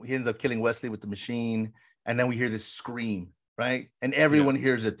 he ends up killing Wesley with the machine, and then we hear this scream, right? And everyone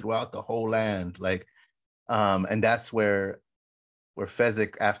hears it throughout the whole land, like, and that's where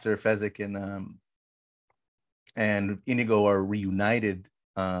Fezzik, after Fezzik and Inigo are reunited.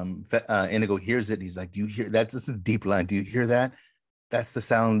 Inigo hears it. He's like, "Do you hear that? This is a deep line. Do you hear that? That's the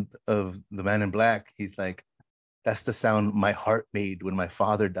sound of the man in black." He's like, "That's the sound my heart made when my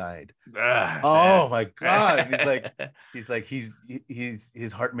father died." Oh my God. He's like,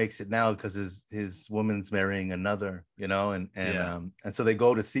 his heart makes it now because his woman's marrying another, you know, and so they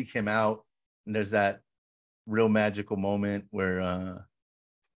go to seek him out, and there's that real magical moment where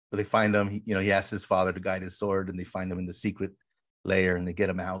they find him. He asks his father to guide his sword, and they find him in the secret lair, and they get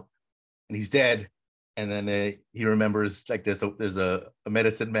him out, and he's dead. And then he remembers, like, there's a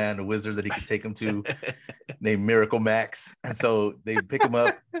medicine man, a wizard that he could take him to, named Miracle Max. And so they pick him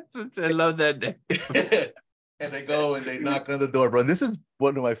up. I love that name. And they go and they knock on the door, bro. And this is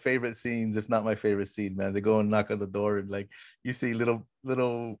one of my favorite scenes, if not my favorite scene, man. They go and knock on the door, and like you see little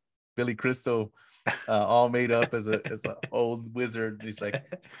Billy Crystal, all made up as an old wizard. And he's like,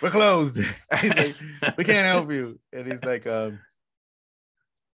 "We're closed." He's like, "We can't help you." And he's like,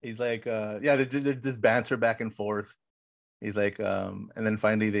 yeah, they just banter back and forth. He's like, and then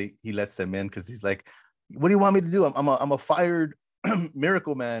finally he lets them in because he's like, "What do you want me to do? I'm a fired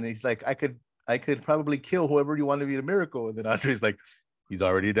miracle man." And he's like, I could probably kill whoever you want to be the miracle. And then Andre's like, "He's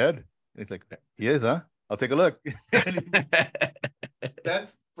already dead." And he's like, "He is, huh? I'll take a look."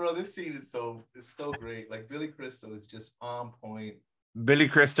 That's, bro, this scene is so great. Like, Billy Crystal is just on point. Billy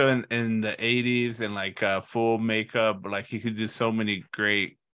Crystal in the 80s and like full makeup, like he could do so many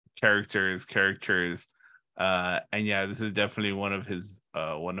great characters. And yeah, this is definitely one of his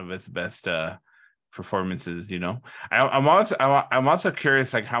best performances, you know. I'm also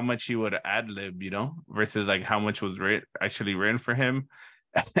curious, like, how much he would ad lib, you know, versus like how much was actually written for him.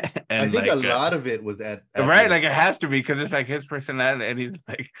 And I think like, a lot of it was at right, like it has to be, because it's like his personality, and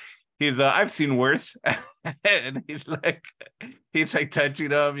he's I've seen worse. And he's like touching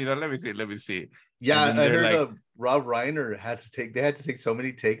them, you know. Let me see. Yeah, I heard like, Rob Reiner had to take so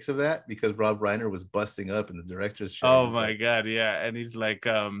many takes of that because Rob Reiner was busting up in the director's chair. Oh my God, yeah. And he's like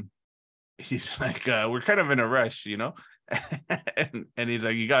we're kind of in a rush, you know. and he's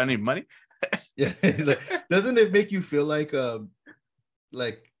like, "You got any money?" Yeah, he's like, doesn't it make you feel like your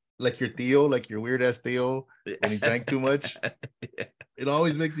Theo, like your weird ass Theo when he drank too much? Yeah. It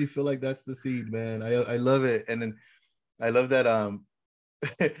always makes me feel like that's the scene, man. I love it. And then I love that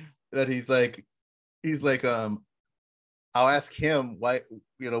that he's like I'll ask him why,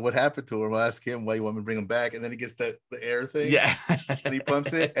 you know, what happened to him. I'll ask him why you want me to bring him back. And then he gets the air thing. Yeah. And he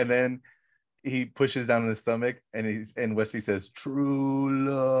pumps it, and then he pushes down in his stomach, and Wesley says, "True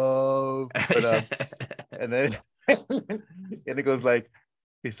love." But and then and it goes like,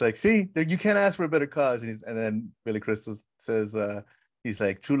 he's like, "See, you can't ask for a better cause." And then Billy Crystal says, he's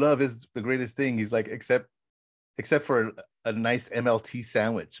like, "True love is the greatest thing." He's like, except for a nice MLT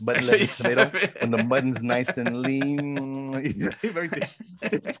sandwich, mutton, lettuce, tomato, when the mutton's nice and lean. It's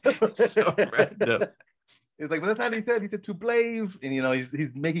so random. It's like, but that's not what he said. He said to Blave, and you know, he's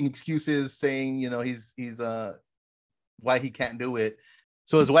making excuses, saying, you know, he's why he can't do it.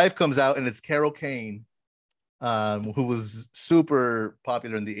 So his wife comes out, and it's Carol Kane, who was super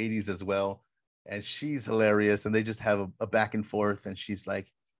popular in the 80s as well, and she's hilarious. And they just have a back and forth, and she's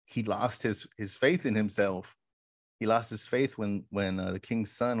like, he lost his faith in himself. He lost his faith when the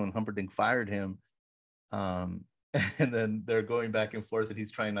king's son, when Humperdinck fired him, and then they're going back and forth, and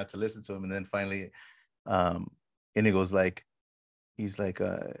he's trying not to listen to him. And then finally, Inigo's like, he's like,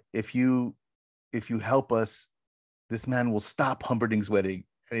 if you help us, this man will stop Humperdinck's wedding.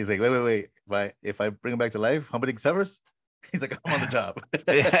 And he's like, wait, if I bring him back to life, Humperdinck suffers? He's like, "I'm on the job."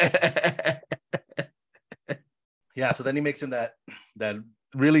 Yeah. So then he makes him that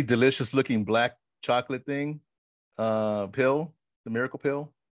really delicious looking black chocolate thing, pill, the miracle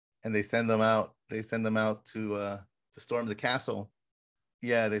pill, and they send them out to storm the castle.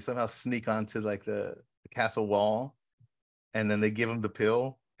 Yeah, they somehow sneak onto like the castle wall, and then they give him the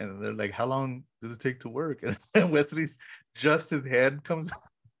pill, and they're like, "How long does it take to work?" And Wesley's just his head comes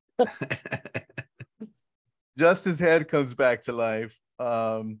just his head comes back to life.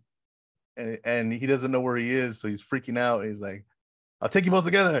 And he doesn't know where he is, so he's freaking out. He's like, "I'll take you both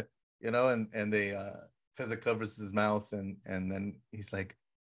together," and they Fezzik covers his mouth, and then he's like,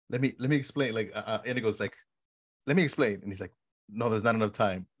 let me explain. Like Indigo's like, "Let me explain," and he's like, "No, there's not enough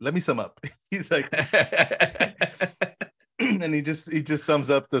time. Let me sum up." He's like, and he just sums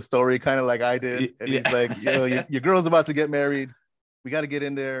up the story kind of like I did, and he's like, your girl's about to get married. We got to get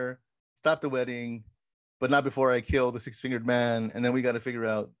in there, stop the wedding, but not before I kill the six-fingered man. And then we got to figure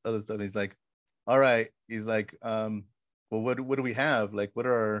out other stuff. And he's like, all right. He's like, well, what do we have? Like, what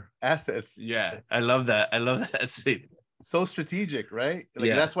are our assets? Yeah, I love that. I love that scene. So strategic, right?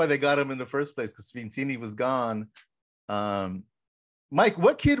 Like that's why they got him in the first place, because Vincini was gone. Mike,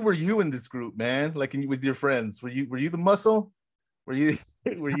 what kid were you in this group, man? Like with your friends? Were you the muscle? Were you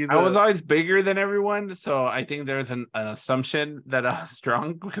I was always bigger than everyone, so I think there's an assumption that I was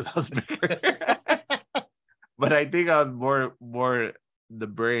strong because I was bigger. But I think I was more the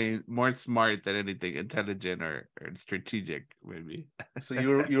brain, more smart than anything, intelligent or strategic, maybe. So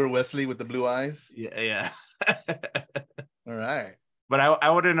you were Wesley with the blue eyes? Yeah. All right. But I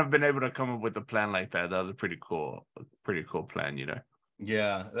wouldn't have been able to come up with a plan like that. That was a pretty cool plan,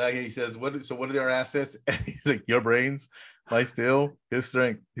 Yeah. Like he says, what are their assets? And he's like, your brains, my steel, his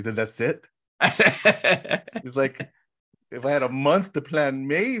strength. He said, that's it. He's like, if I had a month to plan,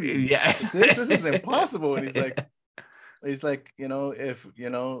 maybe. Yeah. This is impossible. And he's like, if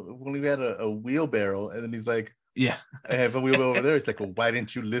only we had a wheelbarrow. And then he's like, yeah, I have a wheelbarrow over there. It's like, well, why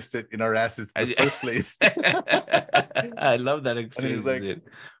didn't you list it in our assets in the first place? I love that exchange. And he's like,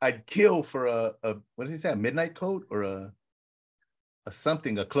 I'd kill for a what did he say? A midnight coat or a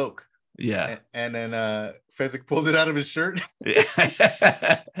cloak. Yeah. And then Fezzik pulls it out of his shirt. Yeah.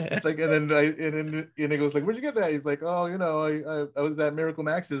 It's like, and then he goes like, where'd you get that? He's like, oh, I was at Miracle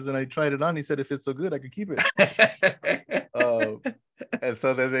Max's and I tried it on. He said if it's so good, I could keep it. And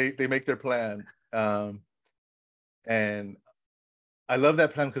so then they make their plan. And I love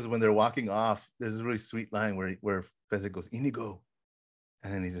that plan because when they're walking off, there's a really sweet line where Fezzik goes, Inigo.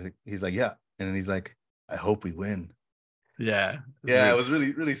 And then he's like, yeah. And then he's like, I hope we win. Yeah. It was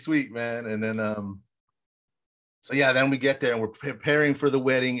really, really sweet, man. And then so yeah, then we get there and we're preparing for the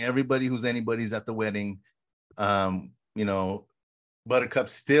wedding. Everybody who's anybody's at the wedding. Buttercup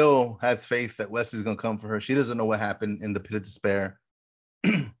still has faith that Wesley's gonna come for her. She doesn't know what happened in the pit of despair.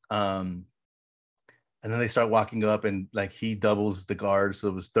 And then they start walking up and like he doubles the guard. So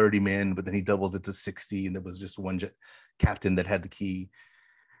it was 30 men, but then he doubled it to 60. And there was just one captain that had the key.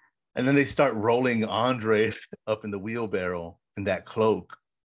 And then they start rolling Andre up in the wheelbarrow in that cloak.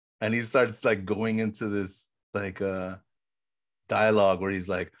 And he starts like going into this like dialogue where he's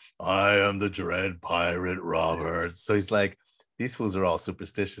like, I am the dread pirate Roberts. So he's like, these fools are all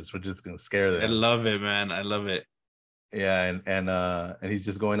superstitious. We're just gonna scare them. I love it, man. I love it. Yeah, and he's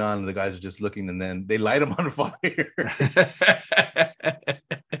just going on, and the guys are just looking, and then they light him on fire.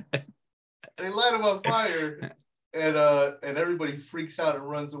 They light him on fire, and everybody freaks out and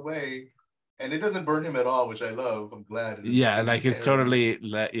runs away, and it doesn't burn him at all, which I love. I'm glad. Yeah, like it's totally,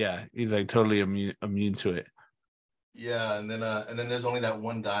 he's like totally immune to it. Yeah, and then there's only that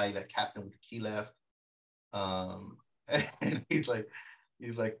one guy, that captain with the key left, and he's like,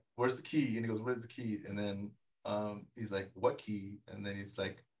 where's the key? And he goes, where's the key? And then he's like, what key? And then he's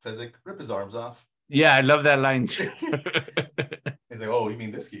like, Fezzik, rip his arms off. Yeah, I love that line too. He's like, oh, you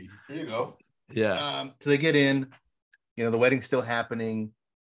mean this key? Here you go. Yeah. So they get in, the wedding's still happening.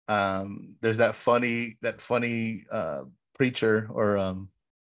 There's that funny preacher, or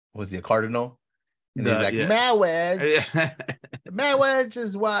was he a cardinal? And he's like, marriage. Marriage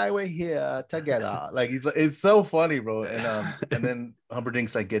is why we're here together. Like it's so funny, bro. And then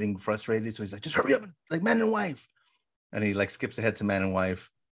Humperdinck's like getting frustrated, so he's like, just hurry up, like man and wife. And he like skips ahead to man and wife.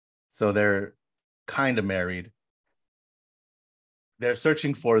 So they're kind of married. They're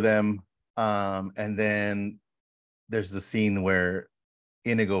searching for them. And then there's the scene where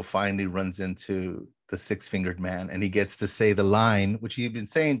Inigo finally runs into the six-fingered man, and he gets to say the line which he'd been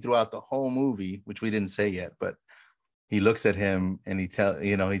saying throughout the whole movie, which we didn't say yet, but he looks at him and he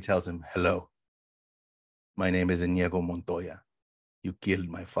tells him, hello, my name is Inigo Montoya. You killed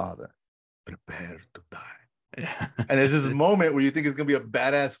my father. Prepare to die. Yeah. And there's this moment where you think it's gonna be a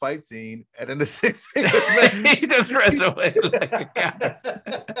badass fight scene, and then the six-fingered man he just runs away like a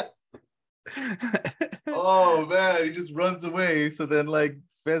cat. Oh man, he just runs away. So then like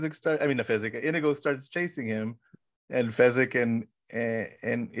Inigo starts chasing him, and Fezzik and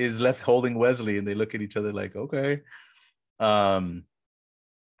is left holding Wesley, and they look at each other like, okay. And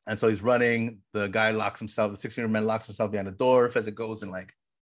so he's running. The guy locks himself, the six-fingered man locks himself behind the door. Fezzik goes and like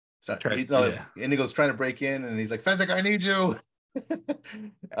So Inigo's trying to break in, and he's like, Fezzik, I need you.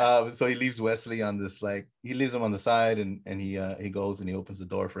 So he leaves Wesley on this, like, he leaves him on the side, and he goes and he opens the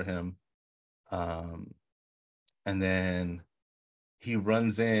door for him. And then he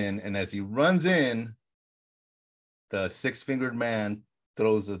runs in, and as he runs in, the six-fingered man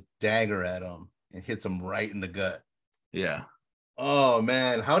throws a dagger at him and hits him right in the gut. Yeah. Oh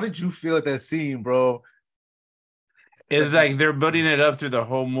man, how did you feel at that scene, bro? It's like they're building it up through the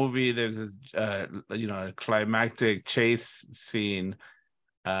whole movie. There's this, a climactic chase scene,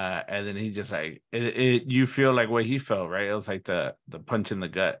 and then he just like you feel like what he felt, right? It was like the punch in the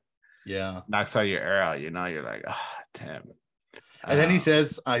gut. Yeah, knocks all your air out. You're like, oh, damn. And then he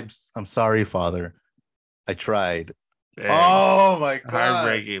says, "I'm sorry, Father. I tried." Dang. Oh my god,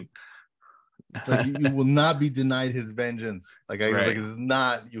 heartbreaking. Like you will not be denied his vengeance. Like I was like, Right. it's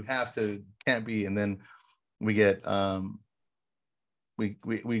not. You have to. Can't be. And then we get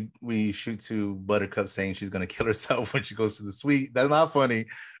we shoot to Buttercup saying she's gonna kill herself when she goes to the suite. That's not funny,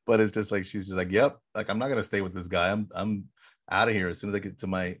 but it's just like she's just like, yep, like I'm not gonna stay with this guy. I'm out of here as soon as I get to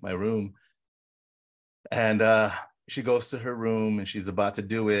my room. And she goes to her room and she's about to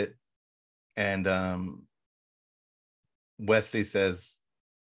do it, and Wesley says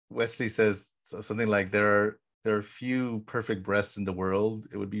something like, there are few perfect breasts in the world.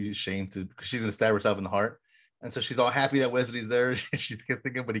 It would be a shame to, because she's gonna stab herself in the heart. And so she's all happy that Wesley's there. She's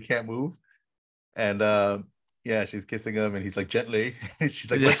kissing him, but he can't move. And yeah, she's kissing him, and he's like, gently.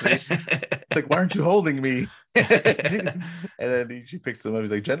 She's like, Wesley, like, why aren't you holding me? And then she picks him up.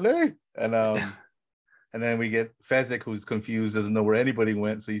 He's like, gently. And then we get Fezzik, who's confused, doesn't know where anybody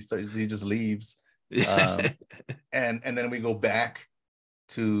went, so he just leaves. And then we go back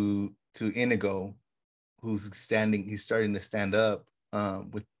to Inigo, who's he's starting to stand up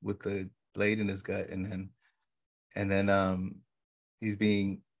with the blade in his gut, and then he's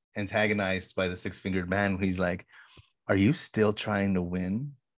being antagonized by the six-fingered man. He's like, are you still trying to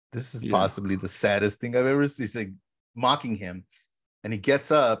win? This is possibly the saddest thing I've ever seen. He's like mocking him, and he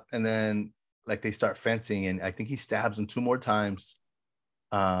gets up, and then like they start fencing, and I think he stabs him 2 more times,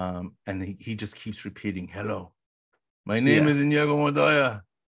 and he just keeps repeating, hello, my name is Inigo Montoya,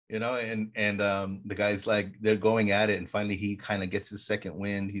 and the guy's like, they're going at it, and finally he kind of gets his second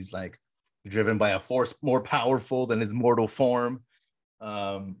wind. He's like driven by a force more powerful than his mortal form.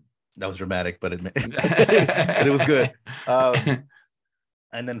 That was dramatic, but but it was good.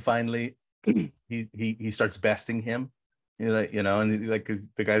 And then finally he starts besting him. And like, cause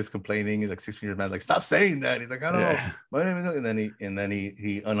the guy's complaining. He's like, 6 fingers man, like, stop saying that. He's like, I don't know. My name is, and then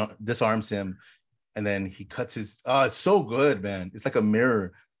he disarms him, and then he cuts his. Oh, it's so good, man. It's like a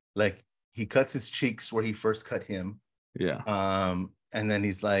mirror. Like, he cuts his cheeks where he first cut him. Yeah. And then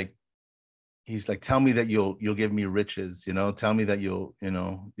he's like, tell me that you'll give me riches. Tell me that you'll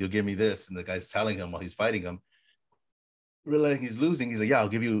give me this. And the guy's telling him while he's fighting him. Realizing he's losing, he's like, yeah, I'll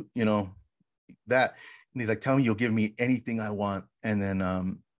give you, that. And he's like, tell me you'll give me anything I want. And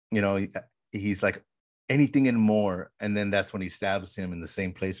then, he's like, anything and more. And then that's when he stabs him in the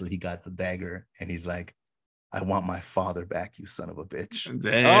same place where he got the dagger. And he's like, I want my father back, you son of a bitch.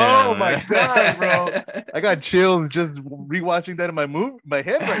 Damn. Oh my God, bro. I got chills just rewatching that in my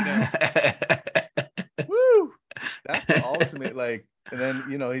head right now. Woo! That's the ultimate, like, and then,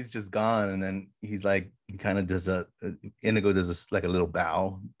 he's just gone. And then he's like, he kind of does Inigo does like a little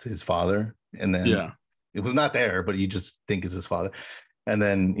bow to his father. And then it was not there, but you just think it's his father. And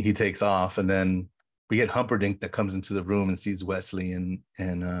then he takes off, and then we get Humperdinck that comes into the room and sees Wesley and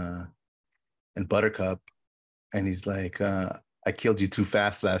Buttercup. And he's like, I killed you too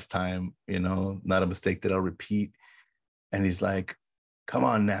fast last time, not a mistake that I'll repeat. And he's like, come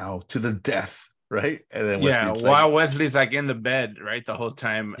on now, to the death, right? And then Wesley's while Wesley's like in the bed, right, the whole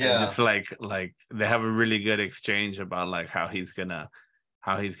time, and just like they have a really good exchange about like how he's gonna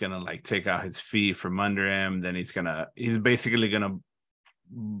like take out his feet from under him. Then he's basically gonna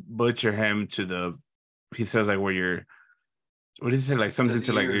butcher him he says like, where you're, what does he say? Like something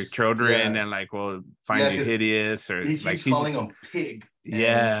to like your children, and like, well, find you hideous, or he's like calling him pig,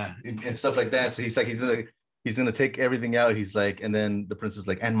 and stuff like that. So he's like, he's gonna take everything out. He's like, and then the prince is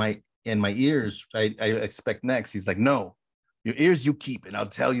like, and my ears, I expect next. He's like, no, your ears you keep, and I'll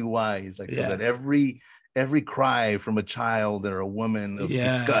tell you why. He's like, so that every cry from a child or a woman of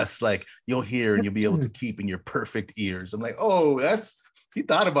disgust, like, you'll hear and you'll be able to keep in your perfect ears. I'm like, oh, he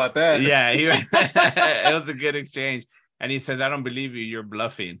thought about that. Yeah, it was a good exchange. And he says, I don't believe you, you're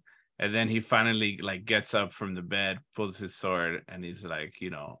bluffing. And then he finally like gets up from the bed, pulls his sword, and he's like,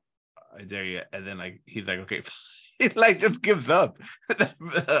 I dare you. And then like he's like, okay, he like just gives up.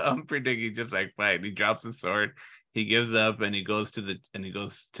 I'm predicting just like, fine. He drops his sword, he gives up and he goes to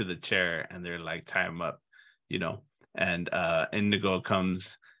the chair, and they're like, tie him up, you know. And Indigo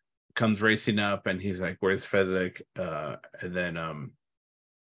comes racing up, and he's like, where's Fezzik? And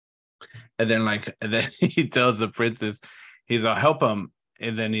then he tells the princess, I'll help him.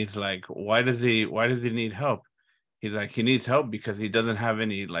 And then he's like, why does he need help? He's like, he needs help because he doesn't have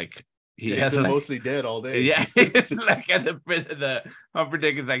any, like, he's been mostly dead all day. Yeah. Like, and the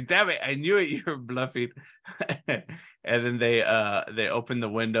Humperdinck is like, damn it, I knew it, you were bluffing. And then they open the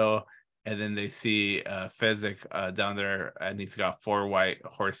window, and then they see Fezzik down there, and he's got 4 white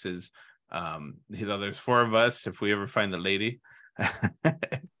horses. He's like, there's 4 of us if we ever find the lady.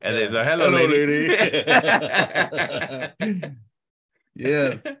 And there's a hello lady.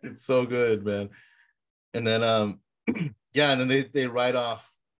 Yeah, it's so good, man. And then yeah, and then they ride off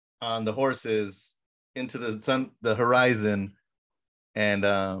on the horses into the horizon, and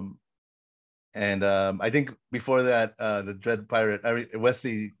I think before that, the Dread Pirate,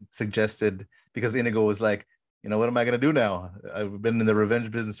 Wesley suggested, because Inigo was like, you know, what am I gonna do now? I've been in the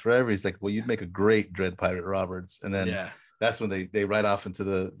revenge business forever. He's like, well, you'd make a great Dread Pirate, Roberts. And then that's when they ride off into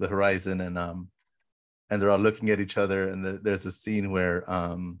the horizon, and they're all looking at each other, and there's a scene where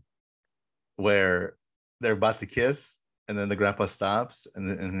they're about to kiss, and then the grandpa stops,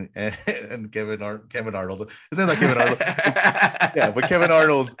 and Kevin Arnold, isn't that like Kevin Arnold? Yeah, but Kevin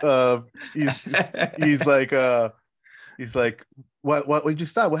Arnold, he's like, what did you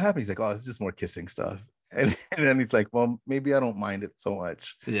stop? What happened? He's like, oh, it's just more kissing stuff. And then he's like, well, maybe I don't mind it so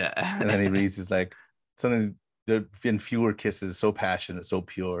much. Yeah. And then he reads, he's like, something, there have been fewer kisses, so passionate, so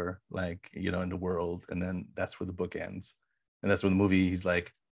pure, like, you know, in the world. And then that's where the book ends. And that's when the movie, he's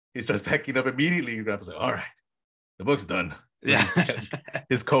like, he starts packing up immediately. Grandpa's like, all right, the book's done. Yeah.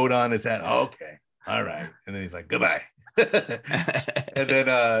 His coat on, his hat. Okay. All right. And then he's like, goodbye. And then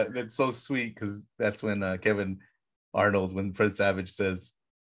it's so sweet, because that's when Kevin Arnold, when Fred Savage says,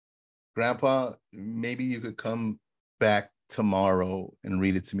 Grandpa, maybe you could come back tomorrow and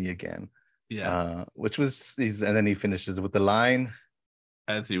read it to me again. Yeah. Which was, and then he finishes with the line,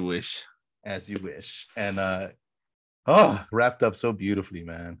 as you wish. As you wish. And wrapped up so beautifully,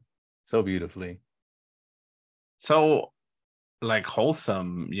 man. So beautifully. So, like,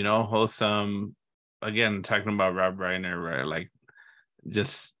 wholesome, you know, wholesome. Again, talking about Rob Reiner, right? Like,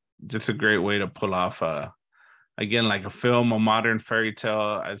 just a great way to pull off again, like a film, a modern fairy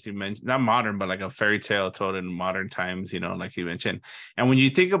tale, as you mentioned, not modern, but like a fairy tale told in modern times, you know, like you mentioned. And when you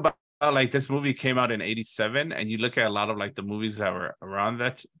think about, like, this movie came out in 1987, and you look at a lot of like the movies that were around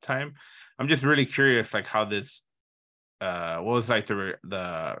that time, I'm just really curious, like, how this what was like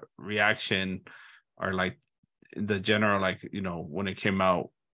the reaction, or like the general, like, you know, when it came out,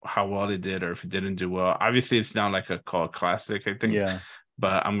 how well it did, or if it didn't do well. Obviously it's now like a cult classic, I think. Yeah.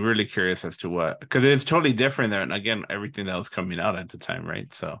 But I'm really curious as to what, because it's totally different than, again, everything that was coming out at the time,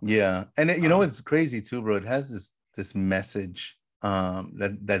 right? So yeah, and you know what's crazy too, bro? It has this message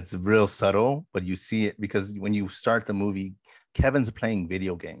that's real subtle, but you see it because when you start the movie, Kevin's playing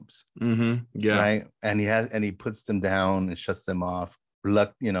video games, yeah, right, and he puts them down and shuts them off,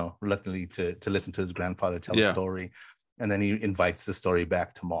 reluctantly to listen to his grandfather tell a story, and then he invites the story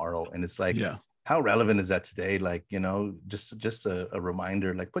back tomorrow, and it's like, how relevant is that today? Like, you know, just a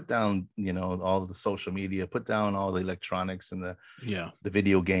reminder, like, put down, you know, all the social media, put down all the electronics and the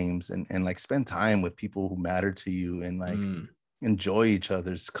video games, and like spend time with people who matter to you, and like enjoy each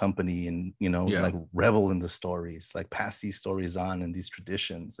other's company, and, you know, like revel in the stories, like pass these stories on, and these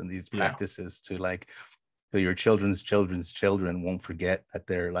traditions and these practices to like, so your children's children won't forget that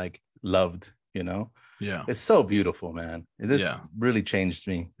they're like loved, you know? Yeah. It's so beautiful, man. This really changed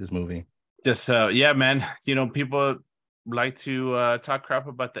me, this movie. Just man, you know, people like to talk crap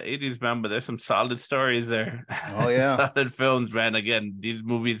about the 80s, man, but there's some solid stories there. Oh yeah. Solid films, man. Again, these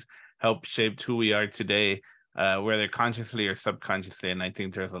movies help shape who we are today, whether consciously or subconsciously, and I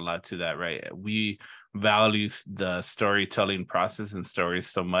think there's a lot to that, right? We value the storytelling process and stories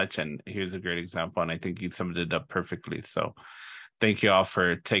so much, and here's a great example, and I think you summed it up perfectly. So thank you all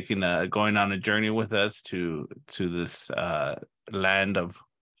for going on a journey with us to this land of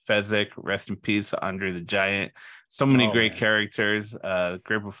Fezzik. Rest in peace, Andre the Giant. So many great characters,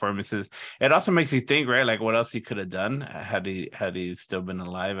 great performances. It also makes you think, right? Like, what else he could have done had he still been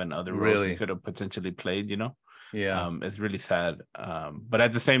alive, and other roles he could have potentially played, you know? Yeah. It's really sad. But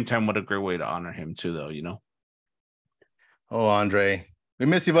at the same time, what a great way to honor him too, though, you know? Oh, Andre, we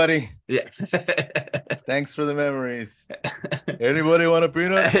miss you, buddy. Yeah. Thanks for the memories. Anybody want a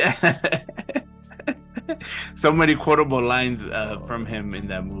peanut? So many quotable lines from him in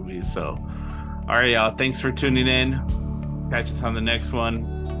that movie. So, all right, y'all. Thanks for tuning in. Catch us on the next one.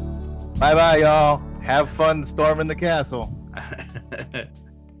 Bye-bye, y'all. Have fun storming the castle.